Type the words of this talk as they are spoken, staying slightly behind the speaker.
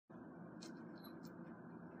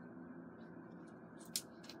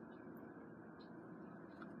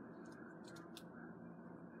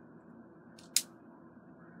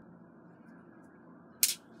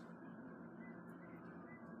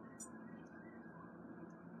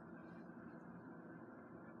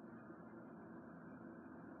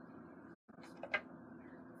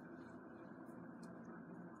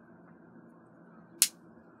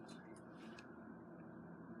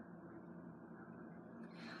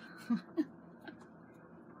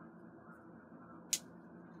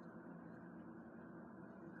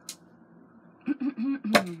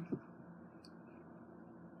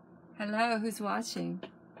Hello, who's watching?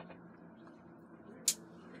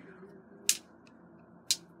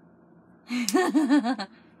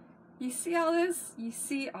 You see all this? You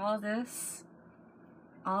see all this?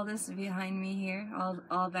 All this behind me here?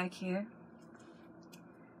 All back here?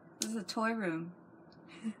 This is a toy room.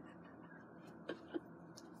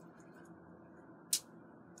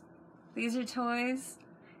 These are toys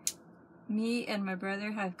me and my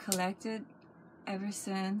brother have collected ever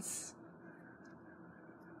since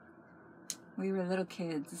we were little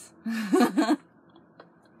kids.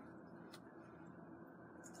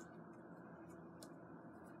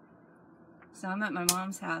 So I'm at my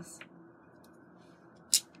mom's house.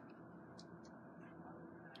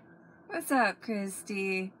 What's up,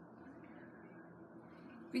 Christy?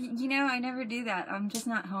 You know, I never do that. I'm just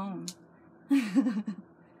not home.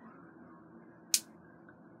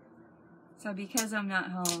 So because I'm not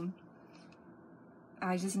home,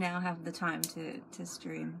 I just now have the time to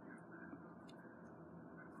stream.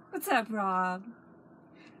 What's up, Rob?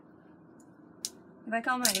 You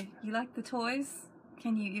like you like the toys?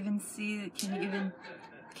 Can you even see, can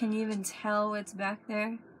you even tell what's back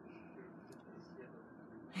there?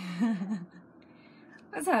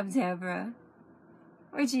 What's up, Deborah?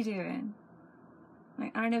 What you doing?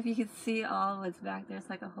 Like, I don't know if you can see all what's back there. It's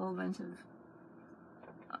like a whole bunch of,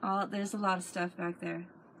 there's a lot of stuff back there.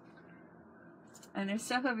 And there's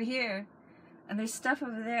stuff over here. And there's stuff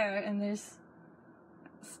over there. And there's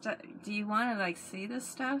stuff. Do you want to, like, see this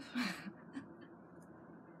stuff?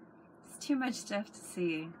 It's too much stuff to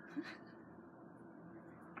see.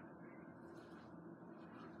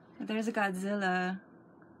 There's a Godzilla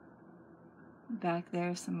back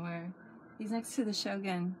there somewhere. He's next to the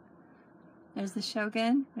Shogun. There's the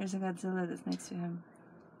Shogun. There's a Godzilla that's next to him.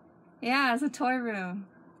 Yeah, it's a toy room.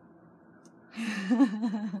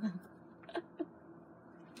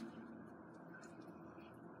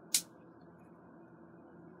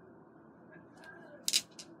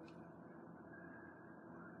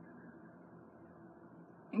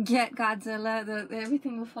 Get Godzilla.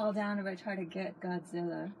 Everything will fall down if I try to get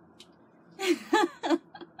Godzilla.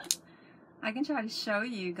 I can try to show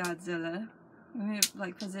you Godzilla. Let me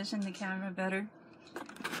like position the camera better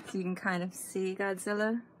so you can kind of see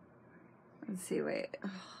Godzilla. Let's see, wait.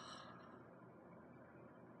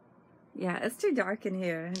 Yeah, it's too dark in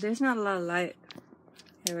here. There's not a lot of light.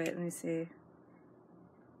 Here, wait, let me see.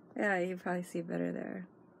 Yeah, you can probably see better there.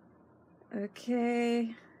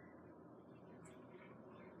 Okay.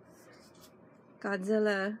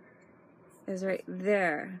 Godzilla is right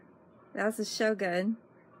there. That's a Shogun.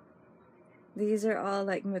 These are all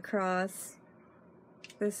like Macross.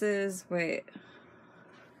 This is, wait.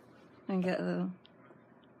 I can get a little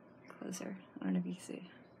closer. I don't know if you can see.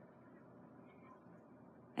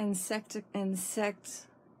 Insector.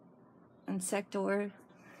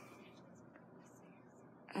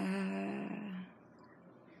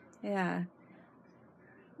 Yeah.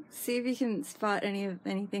 See if you can spot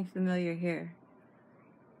anything familiar here.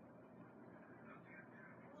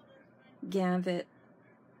 Gambit,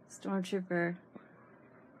 Stormtrooper.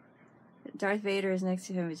 Darth Vader is next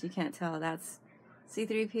to him, but you can't tell. That's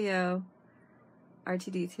C-3PO,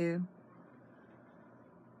 R2-D2.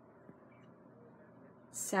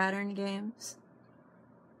 Saturn games.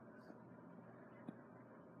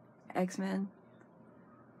 X-Men.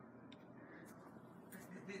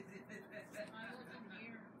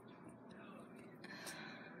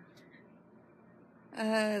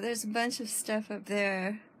 There's a bunch of stuff up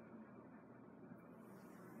there.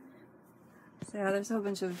 So yeah, there's a whole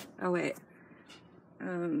bunch of, oh wait.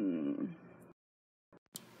 And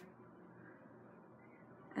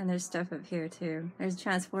there's stuff up here too. There's a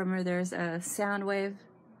Transformer, there's a Soundwave,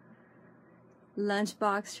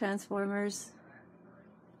 Lunchbox Transformers.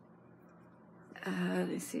 Let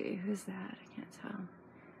me see, who's that? I can't tell.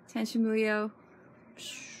 Tenshimuyo.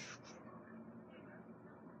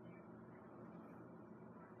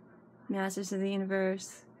 Masters of the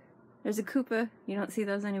Universe. There's a Koopa. You don't see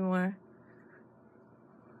those anymore.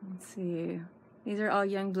 Let's see. These are all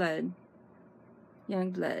Youngblood.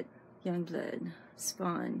 Youngblood.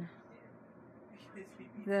 Spawn.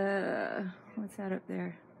 What's that up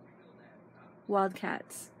there?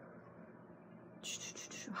 Wildcats.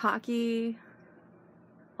 Hockey.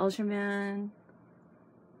 Ultraman.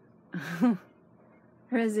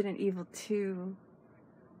 Resident Evil 2.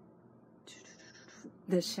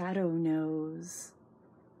 The Shadow Knows.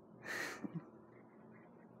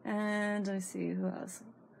 And let's see, who else?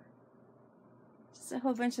 Just a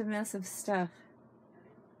whole bunch of massive stuff.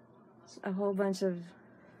 a whole bunch of,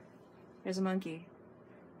 there's a monkey.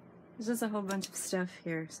 There's just a whole bunch of stuff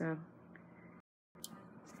here, so.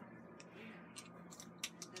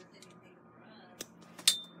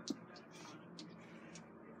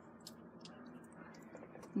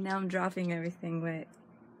 Now I'm dropping everything, wait.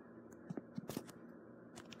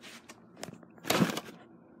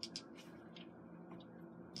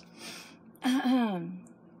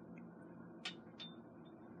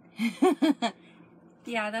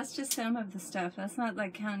 Yeah, that's just some of the stuff. That's not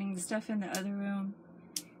like counting the stuff in the other room.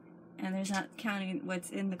 And there's not counting what's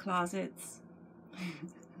in the closets.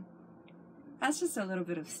 That's just a little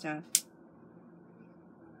bit of stuff.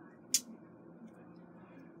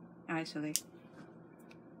 Actually.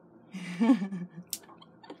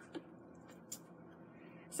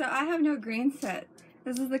 So I have no green set.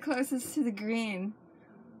 This is the closest to the green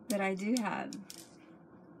that I do have.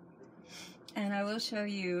 And I will show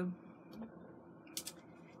you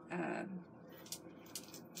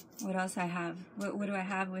what else I have. What do I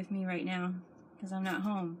have with me right now? Because I'm not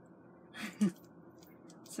home.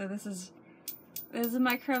 So this is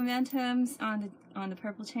my chromentums on the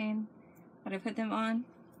purple chain that I put them on.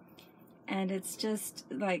 And it's just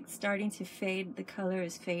like starting to fade. The color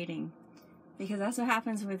is fading. Because that's what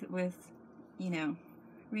happens with you know,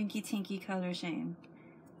 rinky tinky color chain.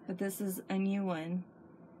 But this is a new one.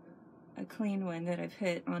 A clean one that I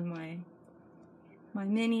put on my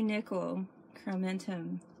mini nickel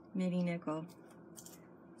chromentum mini nickel.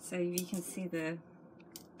 So you can see the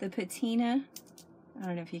patina. I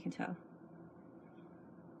don't know if you can tell.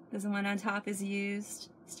 This one on top is used,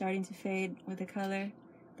 starting to fade with the color.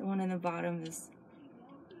 The one on the bottom is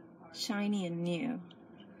shiny and new.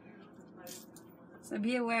 So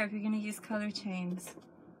be aware if you're going to use color chains,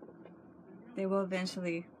 they will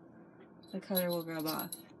eventually, the color will rub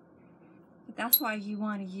off. But that's why you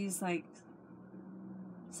want to use like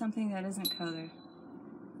something that isn't color.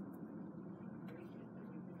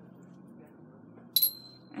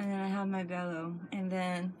 And then I have my bellow, and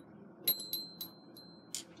then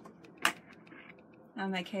I have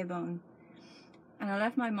my K-bone. And I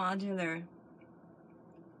left my modular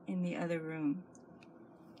in the other room.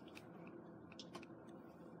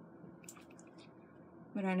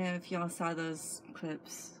 But I don't know if y'all saw those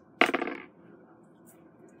clips.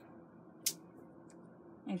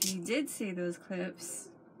 If you did see those clips,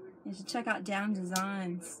 you should check out Down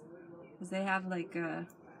Designs, because they have like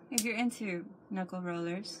if you're into knuckle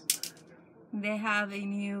rollers, they have a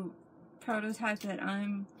new prototype that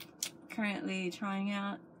I'm currently trying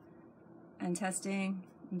out and testing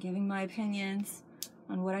and giving my opinions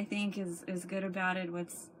on what I think is good about it,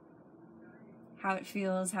 how it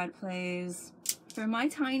feels, how it plays. For my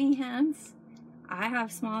tiny hands, I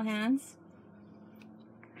have small hands.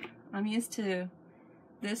 I'm used to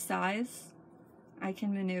this size. I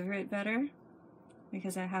can maneuver it better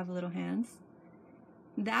because I have little hands.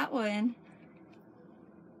 That one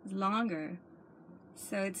is longer,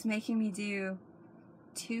 so it's making me do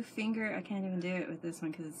 2-finger. I can't even do it with this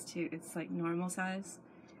one because it's like normal size,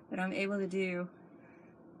 but I'm able to do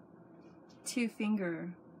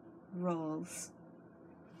 2-finger rolls.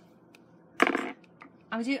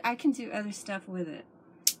 I can do other stuff with it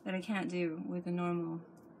that I can't do with a normal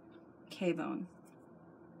K-bone.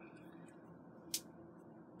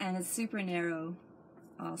 And it's super narrow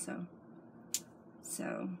also.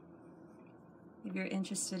 So if you're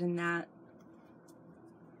interested in that,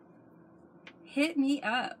 hit me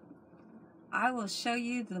up. I will show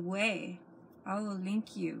you the way. I will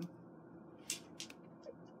link you.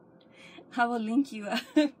 I will link you up.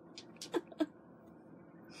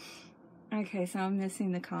 Okay, so I'm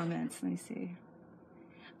missing the comments. Let me see.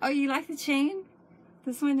 Oh, you like the chain?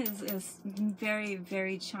 This one is very,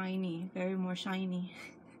 very shiny. Very more shiny.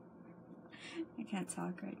 I can't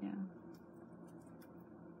talk right now.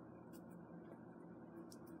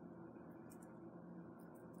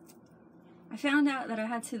 I found out that I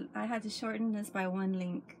had to shorten this by 1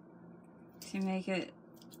 link to make it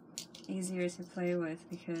easier to play with,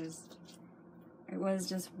 because it was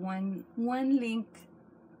just one link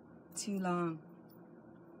too long.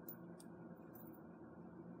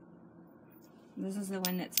 This is the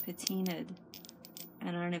one that's patinaed, and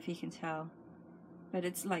I don't know if you can tell, but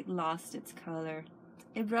it's like lost its color.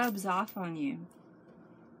 It rubs off on you.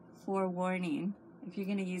 Forewarning, if you're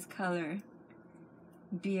gonna use color,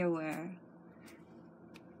 be aware.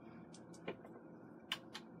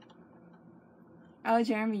 Oh,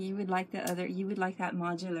 Jeremy, you would like that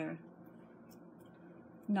modular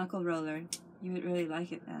knuckle roller. You would really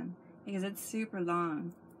like it then, because it's super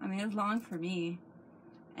long. I mean, it's long for me,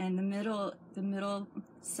 and the middle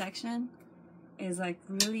section is like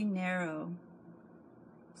really narrow,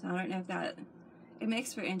 So I don't know if that, it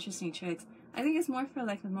makes for interesting tricks. I think it's more for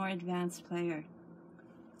like a more advanced player.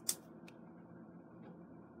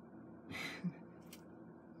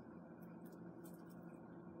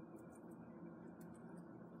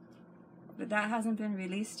 But that hasn't been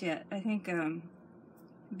released yet. I think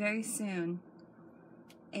very soon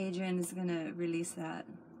Adrian is gonna release that.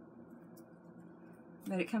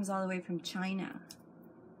 But it comes all the way from China.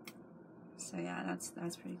 So yeah, that's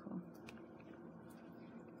pretty cool.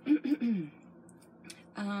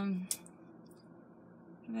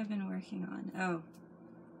 What have I been working on? Oh,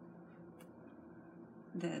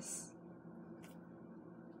 this.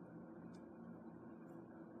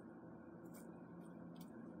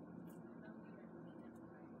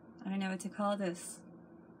 I don't know what to call this.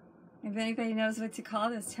 If anybody knows what to call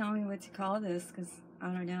this, tell me what to call this, because I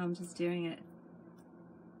don't know, I'm just doing it.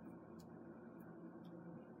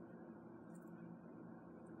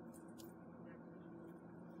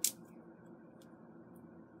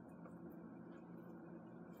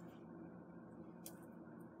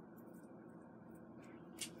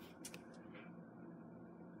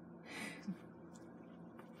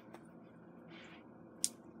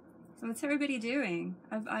 So what's everybody doing?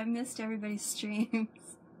 I've missed everybody's streams.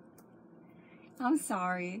 I'm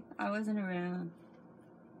sorry, I wasn't around.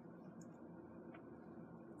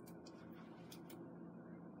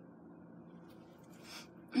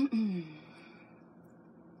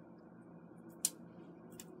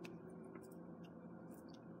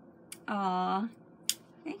 Aw,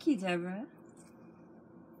 thank you, Deborah.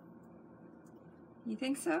 You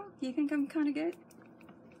think so? You think I'm kind of good?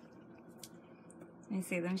 Let me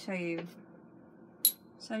see, let me show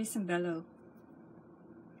you some bellow.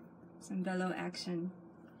 Some bellow action.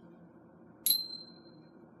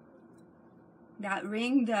 That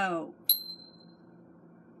ring though.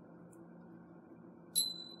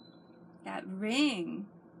 That ring.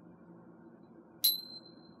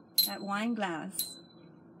 That wine glass.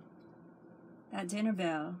 That dinner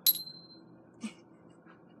bell.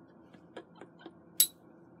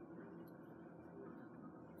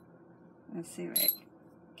 Let's see, wait.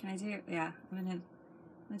 Can I do, yeah, I'm gonna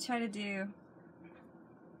try to do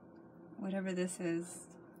whatever this is.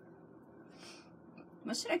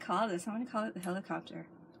 What should I call this? I'm gonna call it the helicopter.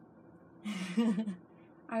 I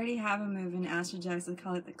already have a move in Astrojax, I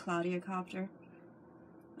call it the Claudia copter.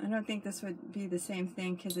 I don't think this would be the same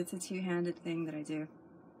thing because it's a two-handed thing that I do.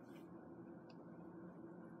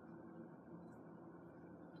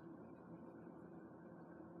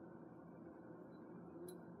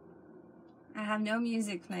 I have no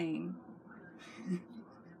music playing.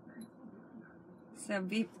 So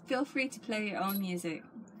feel free to play your own music,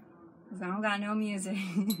 because I don't got no music.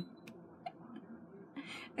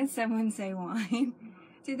 And someone say wine.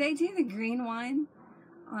 Do they do the green wine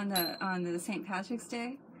on the St. Patrick's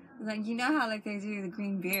Day? Like, you know how like they do the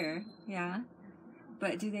green beer, yeah?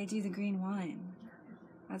 But do they do the green wine?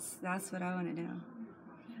 That's what I want to know.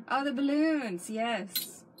 Oh, the balloons,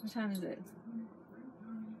 yes. What time is it?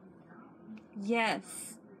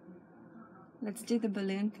 Yes. Let's do the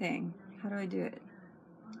balloon thing. How do I do it?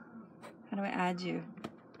 How do I add you?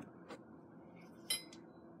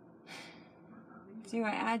 Do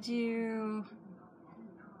I add you?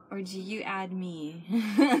 Or do you add me?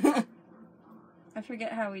 I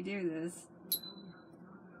forget how we do this.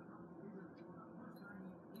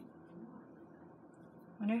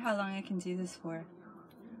 Wonder how long I can do this for.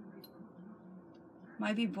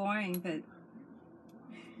 Might be boring, but it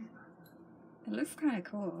looks kind of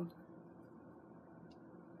cool.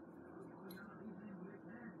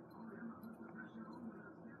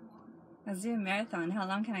 Let's do a marathon. How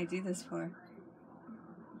long can I do this for?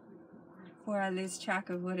 Before I lose track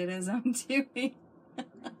of what it is I'm doing.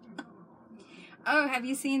 Oh, have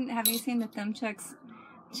you seen the thumb chucks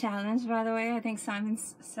challenge, by the way? I think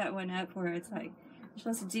Simon's set one up where it's like you're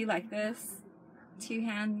supposed to do like this,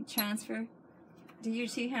 two-hand transfer. Do your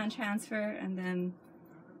two-hand transfer and then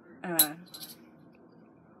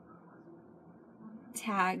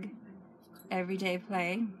tag everyday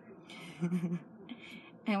play.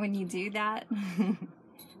 And when you do that,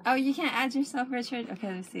 oh, you can't add yourself, Richard?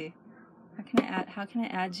 Okay, let's see. How can I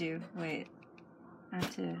add you? Wait, I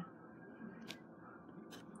have to.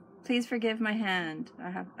 Please forgive my hand.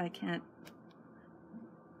 I can't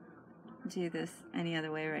do this any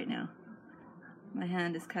other way right now. My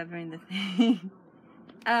hand is covering the thing.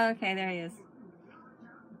 Oh, okay, there he is.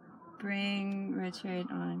 Bring Richard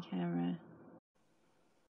on camera.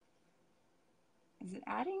 Is it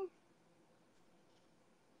adding?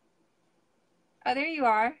 Oh, there you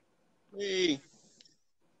are. Hey.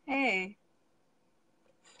 Hey.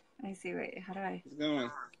 I see, wait, how do I? How's it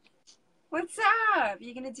going? What's up?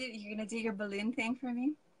 You're gonna do your balloon thing for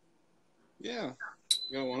me? Yeah,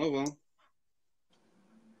 got one of them.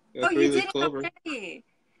 Got Oh, a you three-leaf did it clover. already.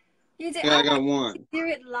 You did. Yeah, I I got want one. you to do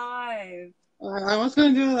it live. I was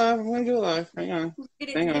gonna do it live. I'm gonna do it live. Hang on. You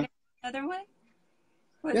Hang gonna on. do another one?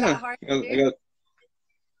 Was Yeah, that hard I to do? got.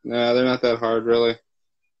 Nah, they're not that hard, really.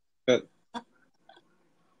 Got tons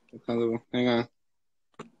of them. Hang on.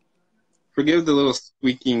 Forgive the little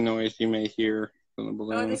squeaking noise you may hear from the Oh,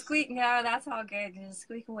 the balloons. squeak. No, that's all good. Just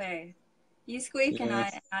squeak away. You squeak, and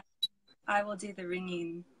Yeah, I will do the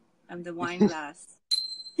ringing of the wine glass.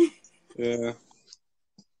 yeah.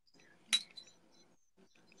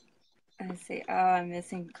 Let's see. Oh, I'm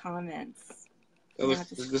missing comments. It I'm gonna looks.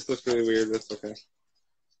 have to. It just looks really weird. That's okay.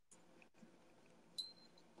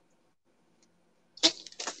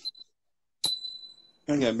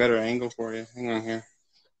 I got a better angle for you. Hang on here.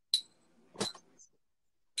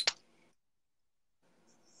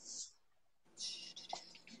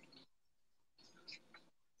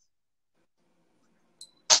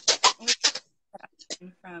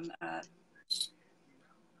 From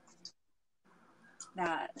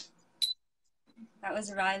that. That was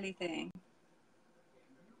a Riley thing.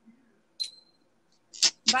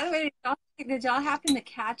 By the way, did y'all happen to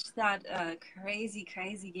catch that crazy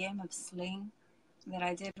game of Sling that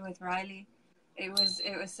I did with Riley? It was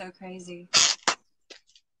so crazy.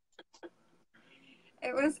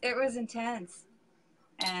 It was intense,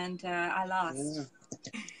 and I lost.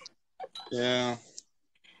 Yeah.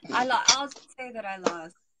 Yeah. I'll just say that I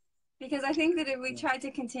lost because I think that if we tried to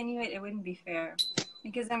continue it, it wouldn't be fair.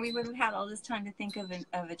 Because then we would have had all this time to think of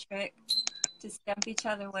a trick to stump each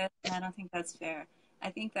other with, and I don't think that's fair. I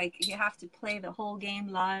think like you have to play the whole game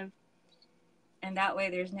live, and that way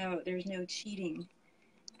there's no cheating,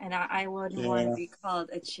 and I wouldn't want to Yeah. be called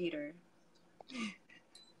a cheater.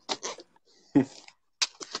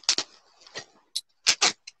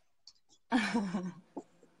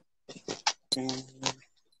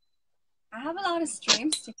 I have a lot of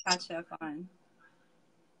streams to catch up on.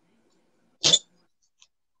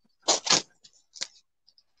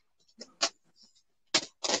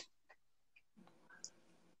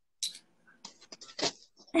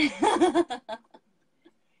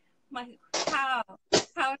 my how is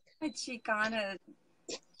my Chicana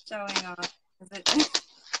showing off? Is it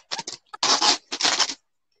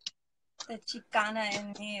the Chicana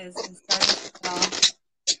in me is starting to show off?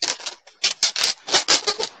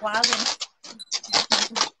 Wild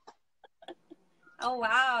and oh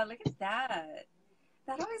wow, look at that.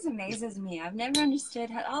 That always amazes me. I've never understood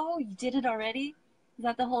how. Oh, you did it already? Is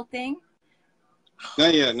that the whole thing?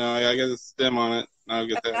 Not yet. No, I got a stem on it. I'll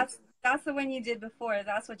get that. That's the one you did before.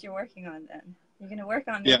 That's what you're working on then. You're gonna work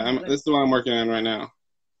on Yeah, making it look. this is the one I'm working on right now.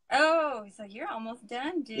 Oh, so you're almost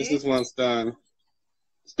done, This dude. is once done.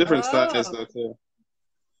 It's different size Oh. though too.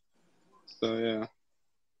 So yeah,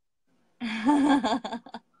 That's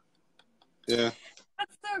yeah,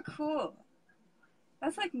 so cool.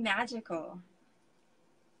 That's like magical.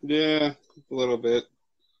 yeah, a little bit.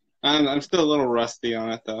 I'm still a little rusty on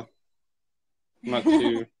it though. I'm not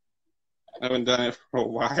too. I haven't done it for a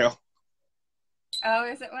while. Oh,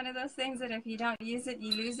 is it one of those things that if you don't use it,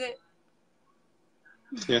 you lose it?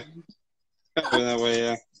 Yeah, kind of that way.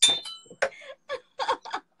 Yeah.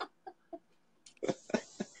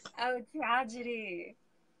 Oh, tragedy.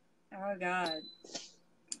 Oh, God.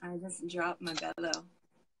 I just dropped my bellow.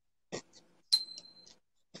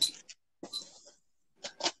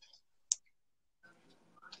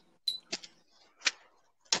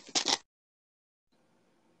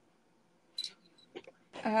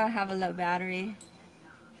 I have a low battery.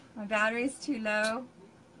 My battery's too low.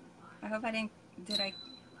 I hope I didn't. Did I?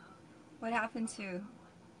 What happened to?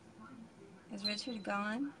 Is Richard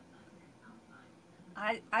gone?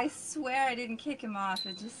 I swear I didn't kick him off.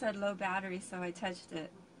 It just said low battery, so I touched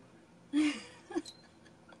it.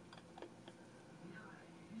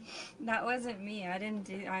 That wasn't me. I didn't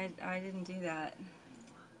do that.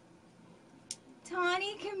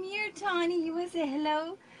 Tawny, come here, Tawny. You want to say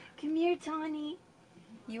hello? Come here, Tawny.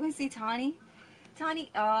 You want to see Tawny? Tawny,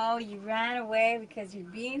 oh, you ran away because you're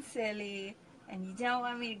being silly and you don't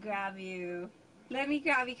want me to grab you. Let me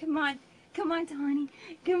grab you. Come on. Come on, Tawny.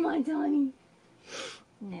 Come on, Tawny.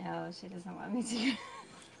 No, she doesn't want me to.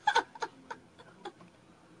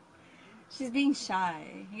 She's being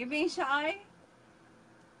shy. You're being shy?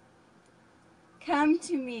 Come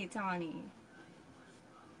to me, Tawny.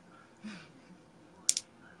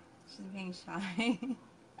 She's being shy.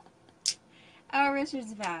 Oh,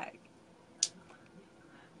 Richard's back.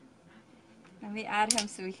 Let me add him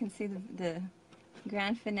so we can see the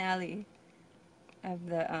grand finale of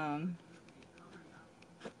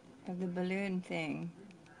of the balloon thing.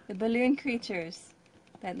 The balloon creatures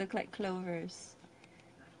that look like clovers.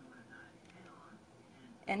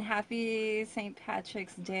 And happy St.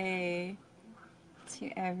 Patrick's Day to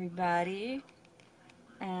everybody.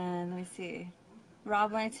 And let me see.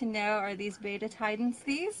 Rob wanted to know, are these beta titans?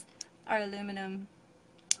 These are aluminum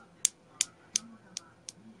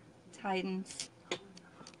titans.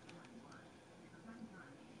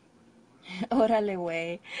 Órale,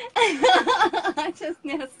 way. I just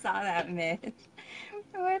now saw that, Mitch.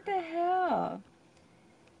 What the hell?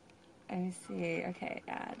 Let me see. Okay,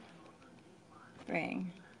 add.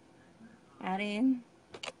 Bring. Adding.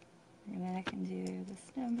 And then I can do this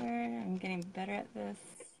number. I'm getting better at this.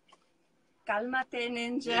 Cálmate,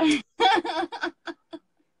 ninja.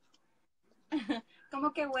 Como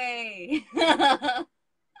que way?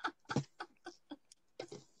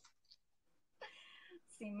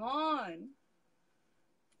 Simón.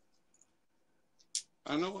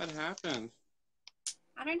 I don't know what happened.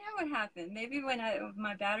 I don't know what happened. Maybe when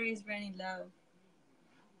my battery is running low.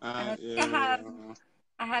 I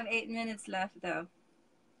have 8 minutes left though.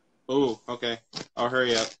 Oh, okay. I'll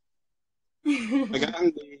hurry up. I got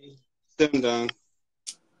the stem done.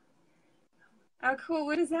 Oh, cool.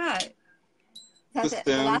 What is that? The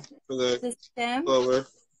stem for the stem? clover.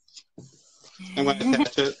 I'm going to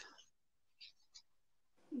attach it.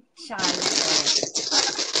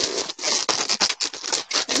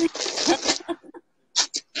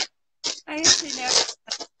 I used to know.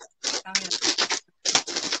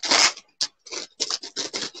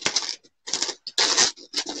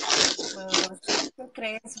 ¿Qué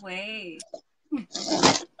crees, güey?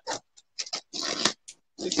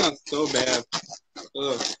 It sounds so bad.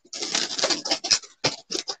 Ugh.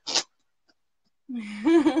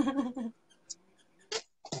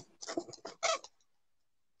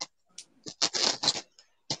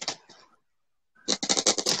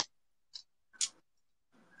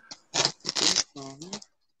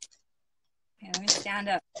 Okay, let me stand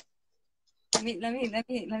up.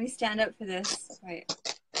 Let me stand up for this. Wait.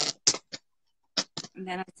 And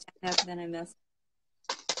then I stand up, then I miss.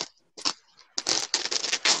 I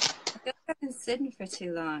feel like I've been sitting for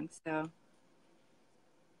too long, so.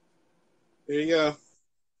 There you go.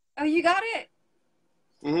 Oh, you got it?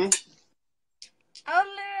 Mm-hmm. Oh,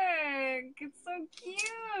 look! It's so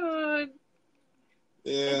cute!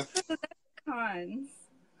 Yeah. It's for the leprechauns.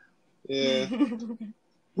 Yeah.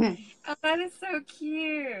 Oh, that is so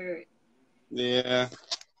cute. Yeah.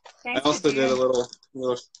 Thanks I also did a little.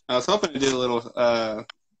 I was hoping to do a little. Is that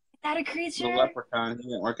a creature? Little leprechaun. He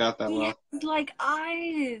didn't work out that well. He has like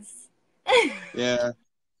eyes. Yeah.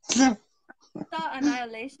 I saw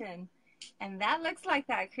Annihilation, and that looks like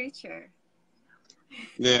that creature.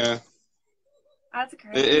 Yeah. That's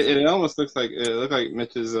crazy. It almost looks like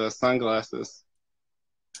Mitch's sunglasses.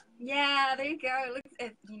 Yeah, there you go. It looks.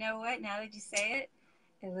 You know what? Now that you say it,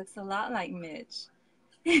 it looks a lot like Mitch.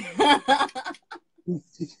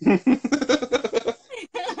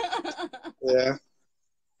 Yeah.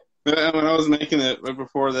 When I was making it right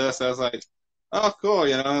before this, I was like, "Oh, cool,"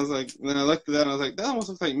 you know. I was like, and then I looked at that, and I was like, "That almost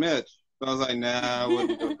looks like Mitch." But I was like, "Nah, I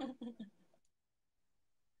wouldn't go."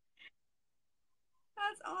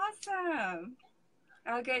 That's awesome.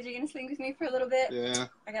 Oh, good. You're gonna swing with me for a little bit? Yeah.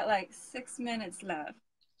 I got like 6 minutes left.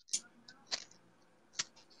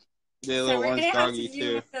 Yeah, a little orange doggy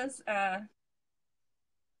too. With those,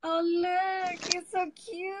 oh look, he's so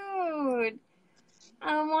cute.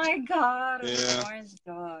 Oh my god, an orange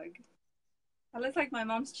dog. That looks like my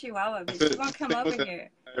mom's chihuahua, but she won't come over here.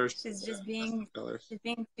 She's just being too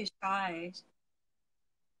shy.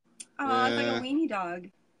 Oh, it's like a weenie dog.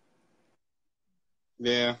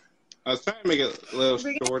 Yeah. I was trying to make it a little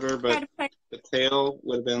shorter, but the tail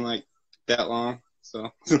would have been like that long,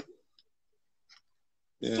 so.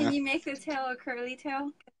 Yeah. Can you make the tail a curly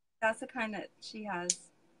tail? That's the kind that she has.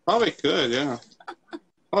 Probably could, yeah.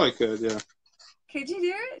 Probably could, yeah. Could you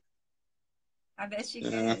do it? I bet she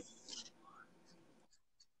could.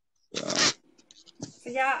 So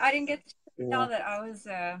yeah, I didn't get to tell that I was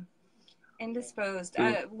indisposed.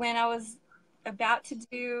 When I was about to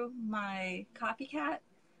do my copycat,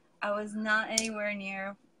 I was not anywhere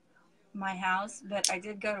near my house, but I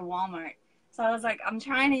did go to Walmart. So I was like, I'm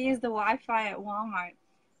trying to use the Wi-Fi at Walmart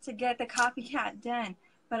to get the copycat done,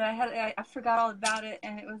 but I forgot all about it,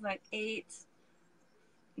 and it was like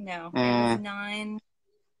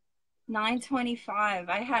 9:25.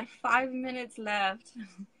 I had 5 minutes left,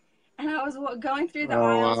 and I was going through the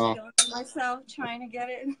aisles, killing myself trying to get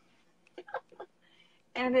it,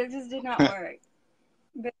 and it just did not work.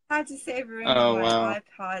 But I had to save room on my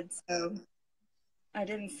iPod, so I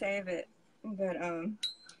didn't save it. But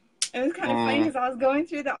It was kind of funny because I was going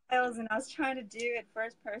through the aisles and I was trying to do it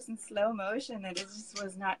first person slow motion and it just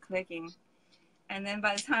was not clicking. And then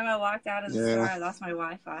by the time I walked out of the store, I lost my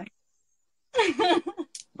Wi-Fi.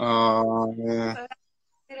 Oh, yeah. So that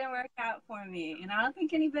didn't work out for me. And I don't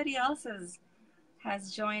think anybody else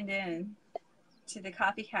has joined in to the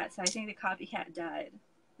copycat. So I think the copycat died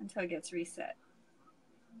until it gets reset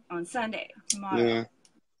on Sunday, tomorrow.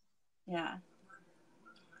 Yeah.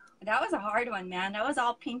 That was a hard one, man. That was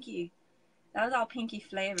all pinky. That was all pinky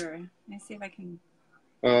flavor. Let me see if I can.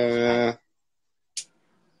 Oh, yeah.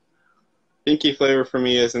 Pinky flavor for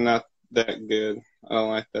me is not that good. I don't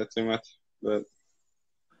like that too much, but.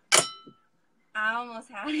 I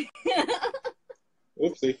almost had it.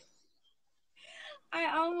 Oopsie.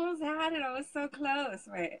 I almost had it. I was so close.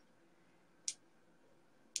 Wait.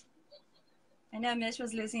 I know Mitch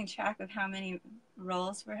was losing track of how many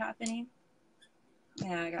rolls were happening.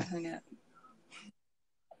 Yeah, I got hung up.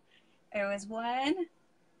 There was one.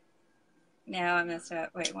 No, I messed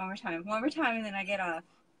up. Wait, one more time. One more time and then I get off.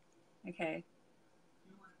 Okay.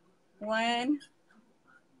 1,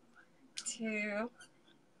 2.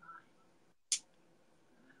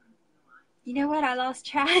 You know what? I lost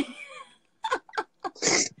track.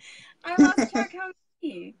 I lost track how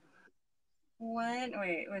many.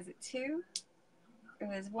 Wait, was it 2? It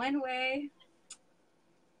was one way.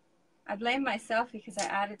 I blame myself because I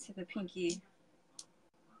added to the pinky.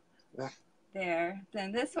 There.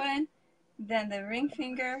 Then this one. Then the ring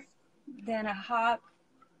finger. Then a hop.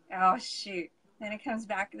 Oh, shoot. Then it comes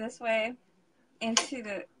back this way into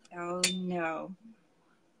the... Oh, no.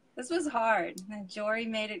 This was hard. And Jory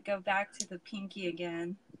made it go back to the pinky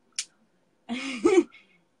again.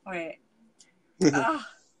 Wait. Oh.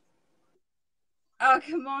 Oh,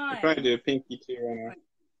 come on. I'm trying to do a pinky too right now.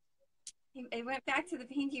 It went back to the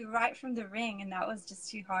pinky right from the ring, and that was just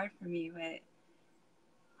too hard for me. But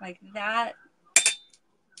like that.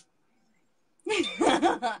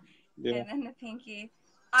 Yeah. And then the pinky.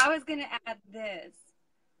 I was going to add this.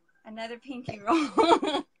 Another pinky roll.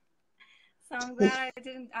 So I'm glad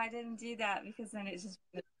I didn't do that because then it just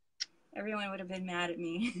everyone would have been mad at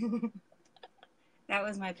me. That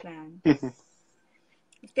was my plan.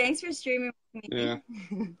 Thanks for streaming with me. Yeah.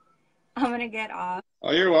 I'm gonna get off.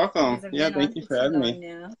 Oh, you're welcome. Yeah, thank you for having me.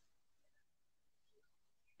 Now.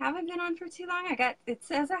 Haven't been on for too long. It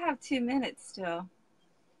says I have 2 minutes still.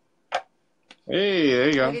 Hey, there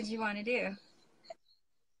you go. What did you want to do?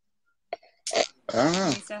 I don't know.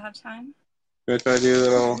 Do you still have time? We're try to do a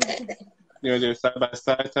little, you know, do a side by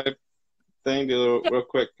side type thing, do a little real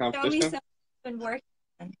quick competition. Show me something you've been working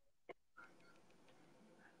on.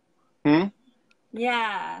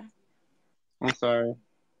 Yeah. I'm sorry.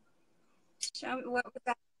 Show me what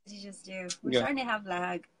did you just do? We're starting to have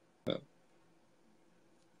lag.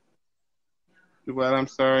 Well, I'm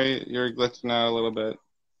sorry, you're glitching out a little bit.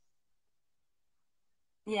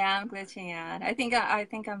 Yeah, I'm glitching out. I think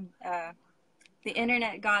I'm. The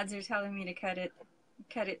internet gods are telling me to cut it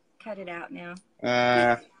out now.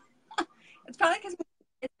 It's probably because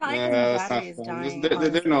my battery is dying.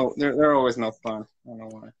 They're always no fun. I don't know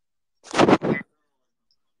why.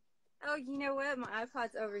 Oh, you know what? My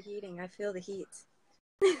iPod's overheating. I feel the heat.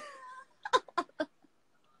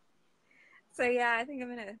 So yeah, I think I'm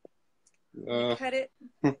gonna cut it.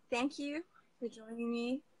 Thank you for joining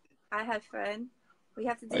me. I had fun. We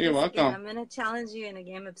have to do this again. I'm gonna challenge you in a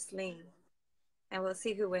game of sling, and we'll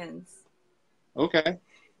see who wins. Okay.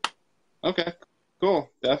 Okay. Cool.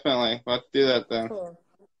 Definitely. Let's do that then. Cool.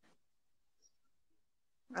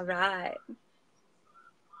 All right.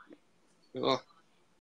 Cool.